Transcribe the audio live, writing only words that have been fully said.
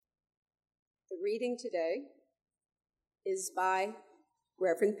reading today is by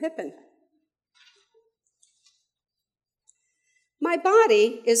Reverend Pippin. My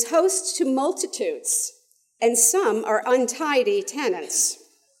body is host to multitudes, and some are untidy tenants.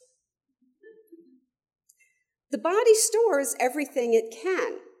 The body stores everything it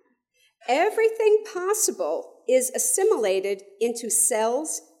can. Everything possible is assimilated into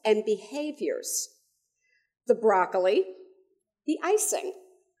cells and behaviors. The broccoli, the icing,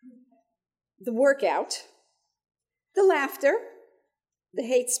 the workout, the laughter, the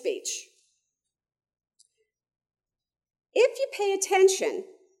hate speech. If you pay attention,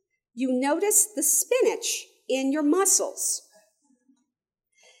 you notice the spinach in your muscles.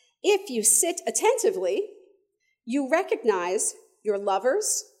 If you sit attentively, you recognize your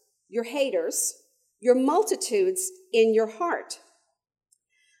lovers, your haters, your multitudes in your heart.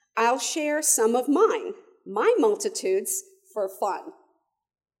 I'll share some of mine, my multitudes, for fun.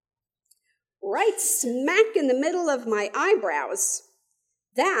 Right smack in the middle of my eyebrows,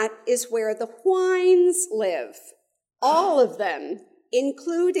 that is where the whines live. All of them,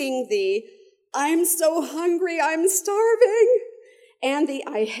 including the "I'm so hungry, I'm starving," and the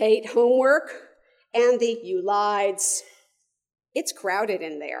 "I hate homework," and the "you lieds." It's crowded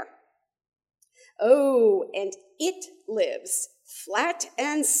in there. Oh, and it lives flat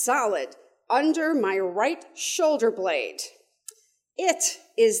and solid under my right shoulder blade. It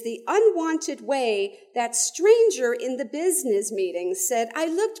is the unwanted way that stranger in the business meeting said I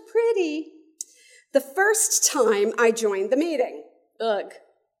looked pretty the first time I joined the meeting. Ugh.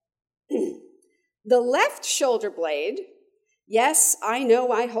 The left shoulder blade, yes, I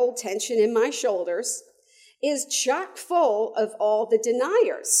know I hold tension in my shoulders, is chock full of all the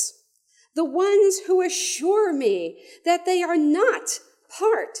deniers, the ones who assure me that they are not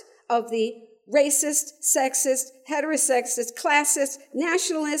part of the racist, sexist, heterosexist, classist,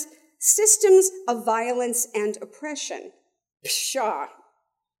 nationalist systems of violence and oppression. Pshaw.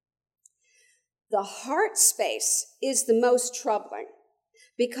 The heart space is the most troubling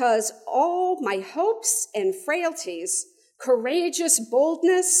because all my hopes and frailties, courageous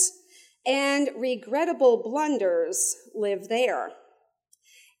boldness, and regrettable blunders live there.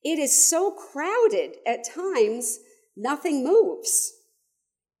 It is so crowded at times, nothing moves.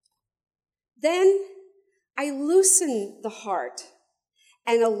 Then I loosen the heart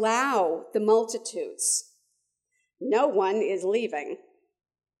and allow the multitudes. No one is leaving.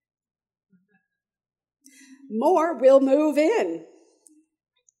 More will move in.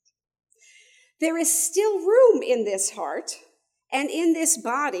 There is still room in this heart and in this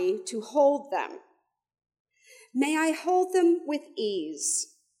body to hold them. May I hold them with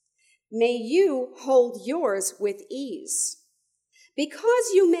ease. May you hold yours with ease.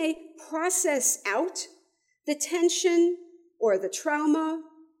 Because you may process out the tension or the trauma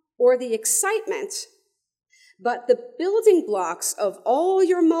or the excitement, but the building blocks of all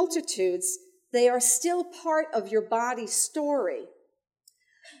your multitudes, they are still part of your body's story.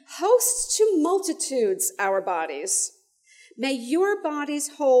 Hosts to multitudes, our bodies. May your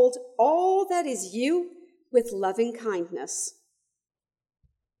bodies hold all that is you with loving kindness.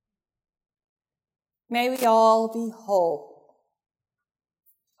 May we all be whole,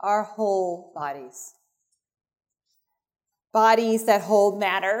 our whole bodies. Bodies that hold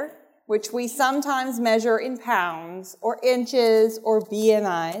matter, which we sometimes measure in pounds or inches or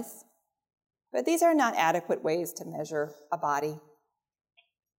BMIs, but these are not adequate ways to measure a body.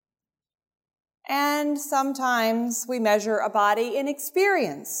 And sometimes we measure a body in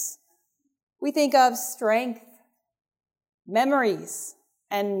experience. We think of strength, memories,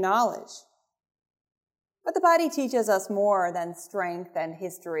 and knowledge. But the body teaches us more than strength and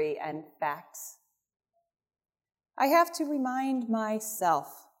history and facts. I have to remind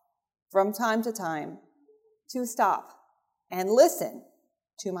myself from time to time to stop and listen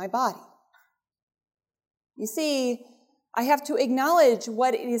to my body. You see, I have to acknowledge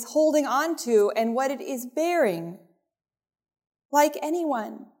what it is holding on to and what it is bearing. Like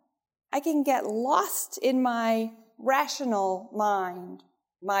anyone, I can get lost in my rational mind,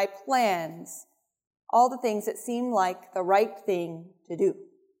 my plans, all the things that seem like the right thing to do.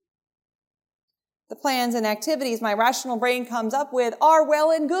 The plans and activities my rational brain comes up with are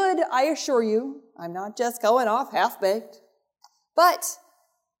well and good, I assure you. I'm not just going off half-baked. But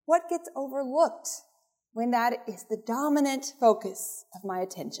what gets overlooked when that is the dominant focus of my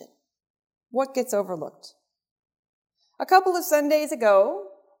attention? What gets overlooked? A couple of Sundays ago,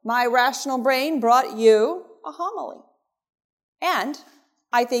 my rational brain brought you a homily. And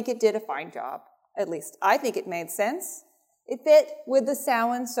I think it did a fine job. At least I think it made sense. It fit with the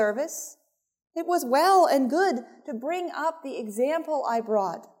Samhain service. It was well and good to bring up the example I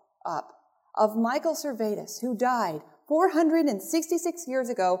brought up of Michael Servetus, who died 466 years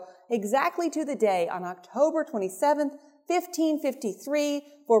ago, exactly to the day on October 27th, 1553,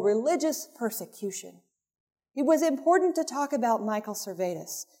 for religious persecution. It was important to talk about Michael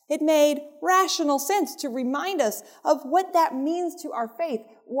Servetus. It made rational sense to remind us of what that means to our faith,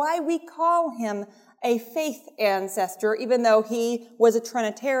 why we call him a faith ancestor, even though he was a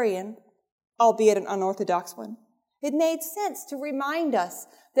Trinitarian, albeit an unorthodox one. It made sense to remind us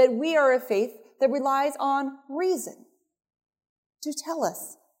that we are a faith that relies on reason to tell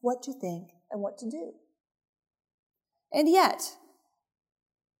us what to think and what to do. And yet,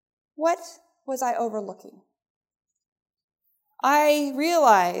 what was I overlooking? I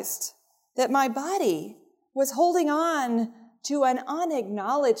realized that my body was holding on to an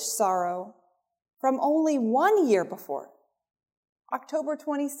unacknowledged sorrow from only 1 year before, October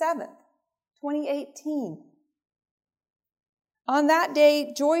 27th, 2018. On that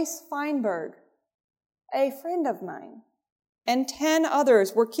day, Joyce Feinberg, a friend of mine, and 10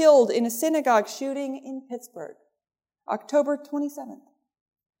 others were killed in a synagogue shooting in Pittsburgh, October 27th,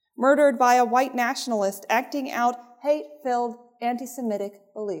 murdered by a white nationalist acting out hate-filled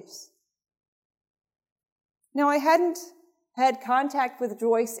anti-Semitic beliefs. Now, I hadn't had contact with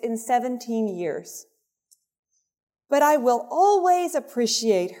Joyce in 17 years, but I will always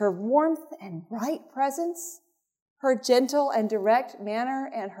appreciate her warmth and bright presence, her gentle and direct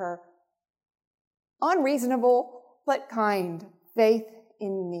manner, and her unreasonable but kind faith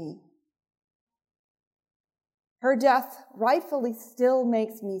in me. Her death rightfully still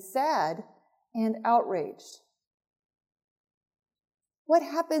makes me sad and outraged. What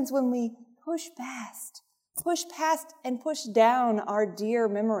happens when we push past and push down our dear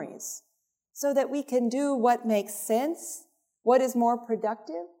memories so that we can do what makes sense, what is more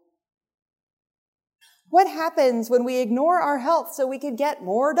productive? What happens when we ignore our health so we can get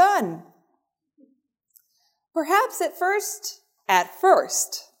more done? Perhaps at first,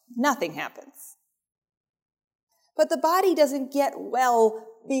 nothing happens. But the body doesn't get well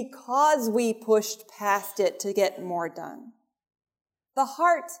because we pushed past it to get more done. The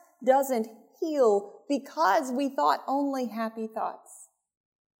heart doesn't heal because we thought only happy thoughts.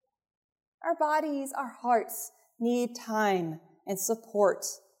 Our bodies, our hearts need time and support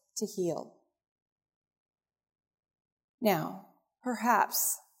to heal. Now,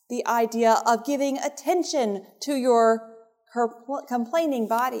 perhaps the idea of giving attention to your complaining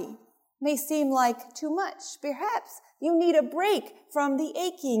body may seem like too much. Perhaps you need a break from the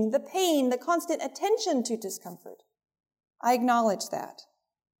aching, the pain, the constant attention to discomfort. I acknowledge that.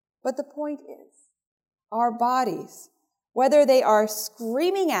 But the point is, our bodies, whether they are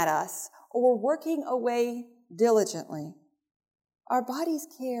screaming at us or working away diligently, our bodies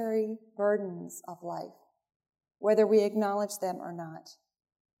carry burdens of life, whether we acknowledge them or not.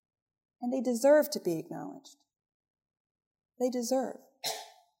 And they deserve to be acknowledged. They deserve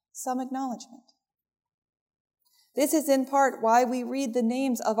some acknowledgement. This is in part why we read the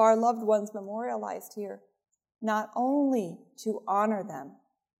names of our loved ones memorialized here, not only to honor them,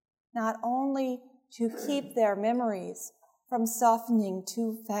 not only to keep their memories from softening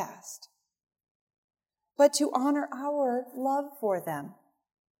too fast, but to honor our love for them.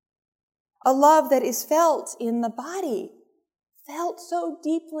 A love that is felt in the body, felt so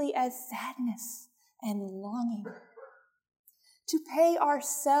deeply as sadness and longing. To pay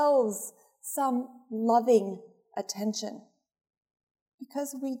ourselves some loving attention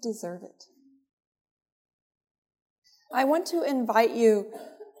because we deserve it. I want to invite you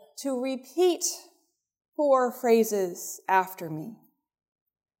to repeat 4 phrases after me.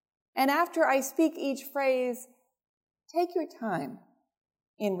 And after I speak each phrase, take your time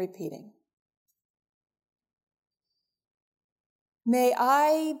in repeating. May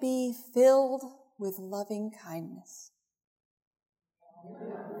I be filled with loving kindness.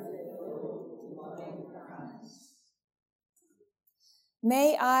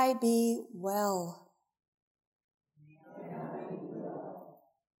 May I be well.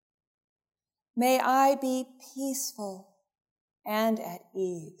 May I be peaceful and at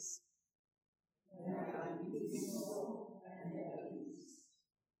ease.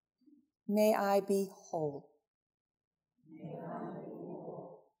 May I be whole.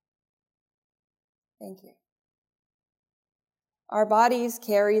 Thank you. Our bodies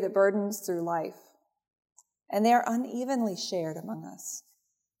carry the burdens through life, and they are unevenly shared among us,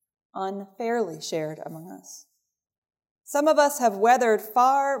 unfairly shared among us. Some of us have weathered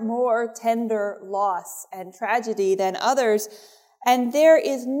far more tender loss and tragedy than others, and there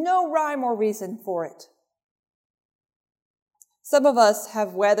is no rhyme or reason for it. Some of us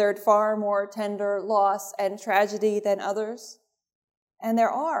have weathered far more tender loss and tragedy than others, and there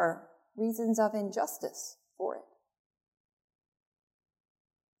are reasons of injustice for it.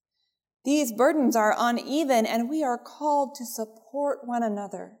 These burdens are uneven, and we are called to support one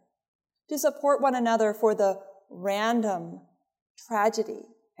another for the random tragedy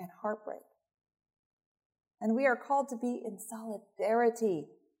and heartbreak. And we are called to be in solidarity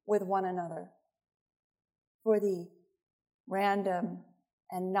with one another for the random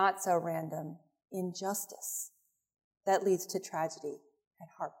and not so random injustice that leads to tragedy and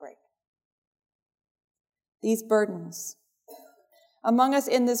heartbreak. These burdens among us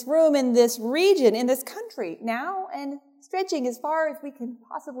in this room, in this region, in this country, now and stretching as far as we can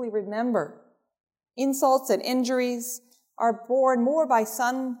possibly remember. Insults and injuries are borne more by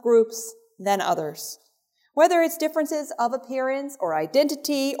some groups than others. Whether it's differences of appearance or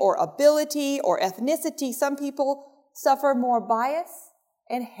identity or ability or ethnicity, some people suffer more bias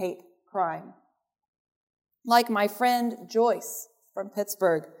and hate crime. Like my friend Joyce from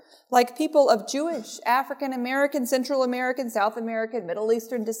Pittsburgh, like people of Jewish, African American, Central American, South American, Middle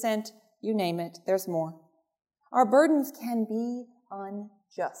Eastern descent, you name it, there's more. Our burdens can be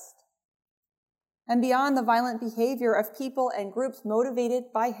unjust. And beyond the violent behavior of people and groups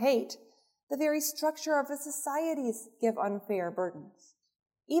motivated by hate, the very structure of the societies give unfair burdens,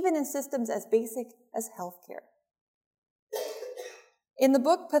 even in systems as basic as healthcare. In the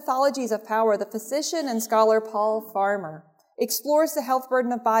book Pathologies of Power, the physician and scholar Paul Farmer explores the health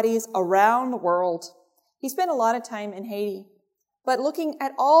burden of bodies around the world. He spent a lot of time in Haiti, but looking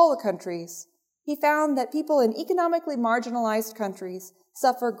at all the countries, he found that people in economically marginalized countries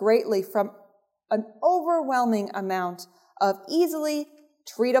suffer greatly from an overwhelming amount of easily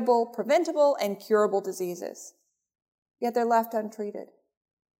treatable, preventable, and curable diseases. Yet they're left untreated.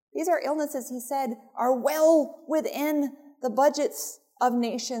 These are illnesses, he said, are well within the budgets of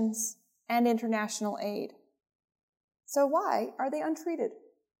nations and international aid. So why are they untreated?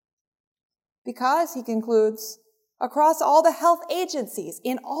 Because, he concludes, across all the health agencies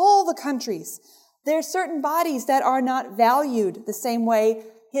in all the countries, there are certain bodies that are not valued the same way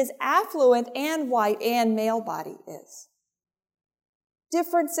his affluent and white and male body is.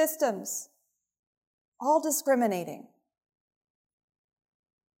 Different systems, all discriminating.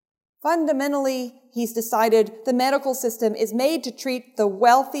 Fundamentally, he's decided the medical system is made to treat the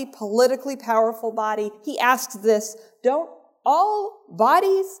wealthy, politically powerful body. He asks this, don't all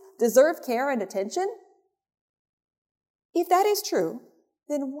bodies deserve care and attention? If that is true,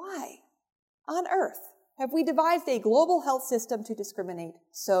 then why on earth have we devised a global health system to discriminate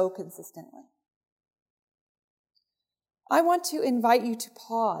so consistently? I want to invite you to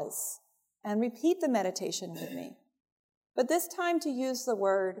pause and repeat the meditation with me, but this time to use the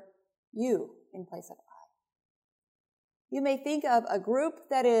word you in place of I. You may think of a group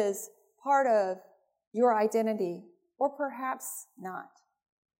that is part of your identity, or perhaps not,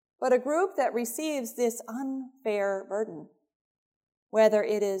 but a group that receives this unfair burden, whether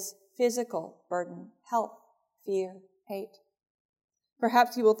it is physical burden, health, fear, hate.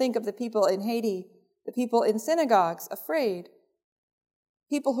 Perhaps you will think of the people in Haiti, the people in synagogues afraid,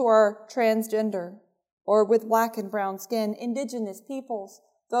 people who are transgender or with black and brown skin, indigenous peoples,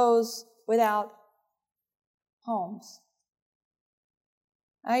 those without homes.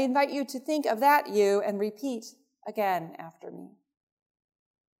 I invite you to think of that you and repeat again after me.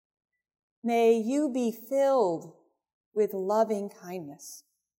 May you be filled with loving kindness.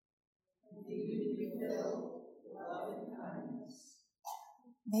 May you be filled with loving kindness.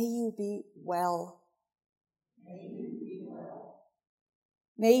 May you be well. May you be well.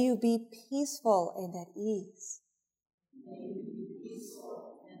 May you be peaceful and at ease. May you be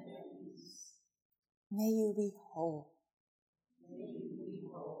peaceful and at ease. May you be whole. May you be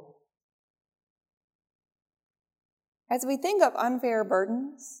whole. As we think of unfair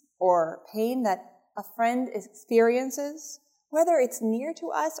burdens or pain that a friend experiences, whether it's near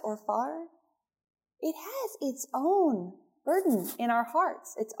to us or far, it has its own burden in our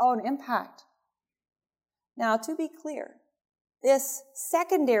hearts, its own impact. Now, to be clear, this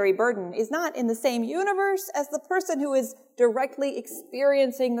secondary burden is not in the same universe as the person who is directly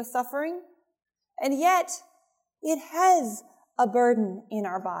experiencing the suffering, and yet it has a burden in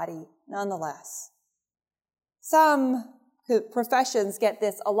our body nonetheless. Some professions get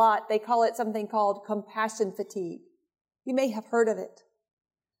this a lot. They call it something called compassion fatigue. You may have heard of it.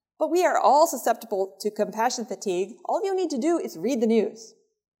 But we are all susceptible to compassion fatigue. All you need to do is read the news.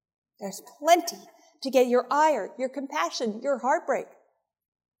 There's plenty to get your ire, your compassion, your heartbreak.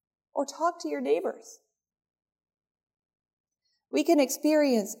 Or talk to your neighbors. We can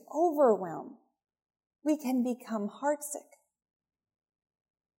experience overwhelm. We can become heartsick.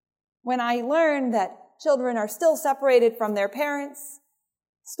 When I learned that children are still separated from their parents,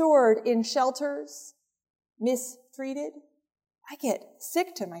 stored in shelters, mistreated, I get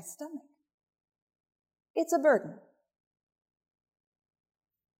sick to my stomach. It's a burden.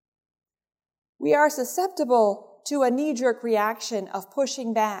 We are susceptible to a knee-jerk reaction of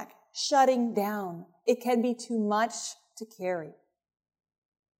pushing back, shutting down. It can be too much to carry.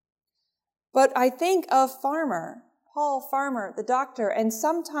 But I think of Paul Farmer, the doctor, and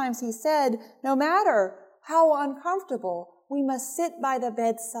sometimes he said, no matter how uncomfortable, we must sit by the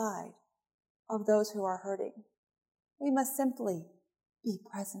bedside of those who are hurting. We must simply be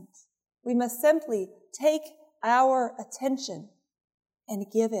present. We must simply take our attention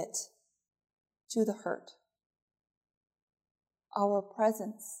and give it to the hurt. Our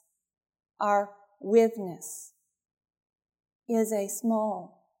presence, our witness is a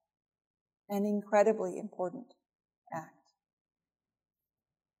small and incredibly important act.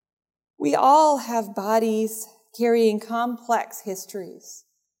 We all have bodies carrying complex histories,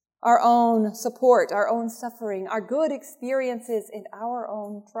 our own support, our own suffering, our good experiences, and our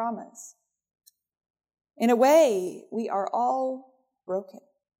own traumas. In a way, we are all broken.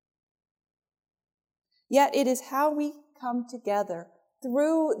 Yet it is how we come together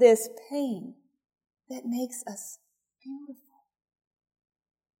through this pain that makes us beautiful.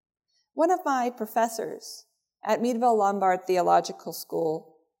 One of my professors at Meadville Lombard Theological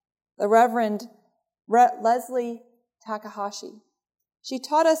School, the Reverend Leslie Takahashi, she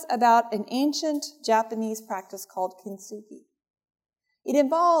taught us about an ancient Japanese practice called kintsugi. It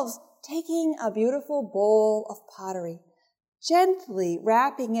involves taking a beautiful bowl of pottery, gently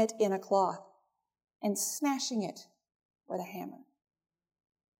wrapping it in a cloth, and smashing it with a hammer.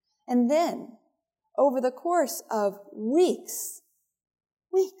 And then, over the course of weeks,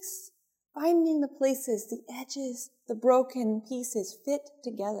 finding the places, the edges, the broken pieces fit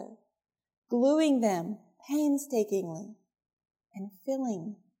together, gluing them painstakingly, and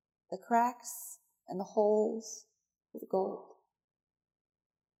filling the cracks and the holes with gold.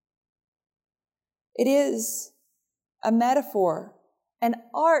 It is a metaphor, an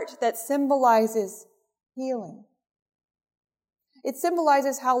art that symbolizes healing. It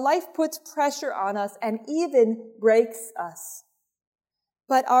symbolizes how life puts pressure on us and even breaks us.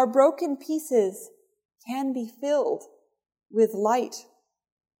 But our broken pieces can be filled with light,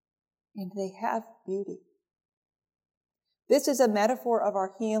 and they have beauty. This is a metaphor of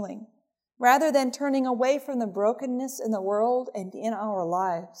our healing. Rather than turning away from the brokenness in the world and in our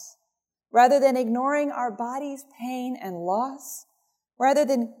lives, rather than ignoring our body's pain and loss, rather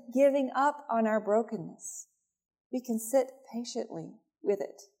than giving up on our brokenness, we can sit patiently with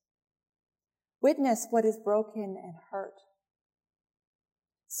it. Witness what is broken and hurt.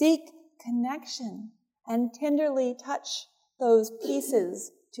 Seek connection and tenderly touch those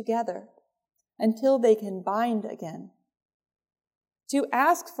pieces together until they can bind again. To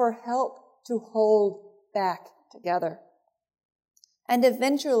ask for help to hold back together. And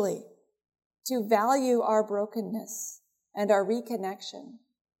eventually, to value our brokenness and our reconnection,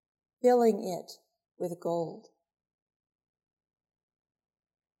 filling it with gold.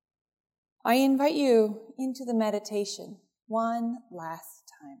 I invite you into the meditation one last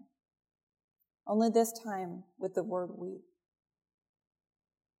time. Only this time with the word we.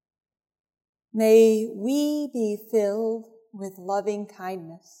 May we be filled with loving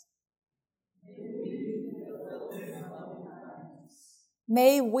kindness.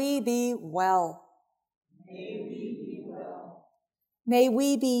 May we be well. May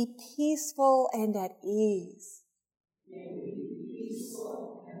we be peaceful and at ease.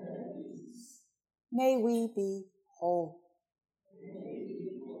 May we be whole.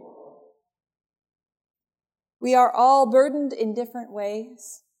 We are all burdened in different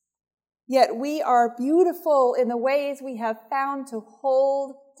ways, yet we are beautiful in the ways we have found to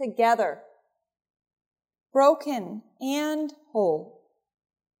hold together, broken and whole.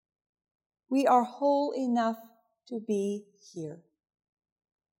 We are whole enough to be here.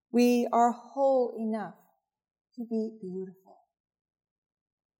 We are whole enough to be beautiful.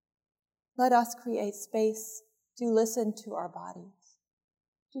 Let us create space to listen to our bodies,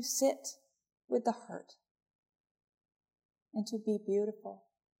 to sit with the hurt, and to be beautiful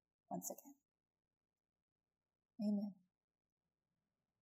once again. Amen.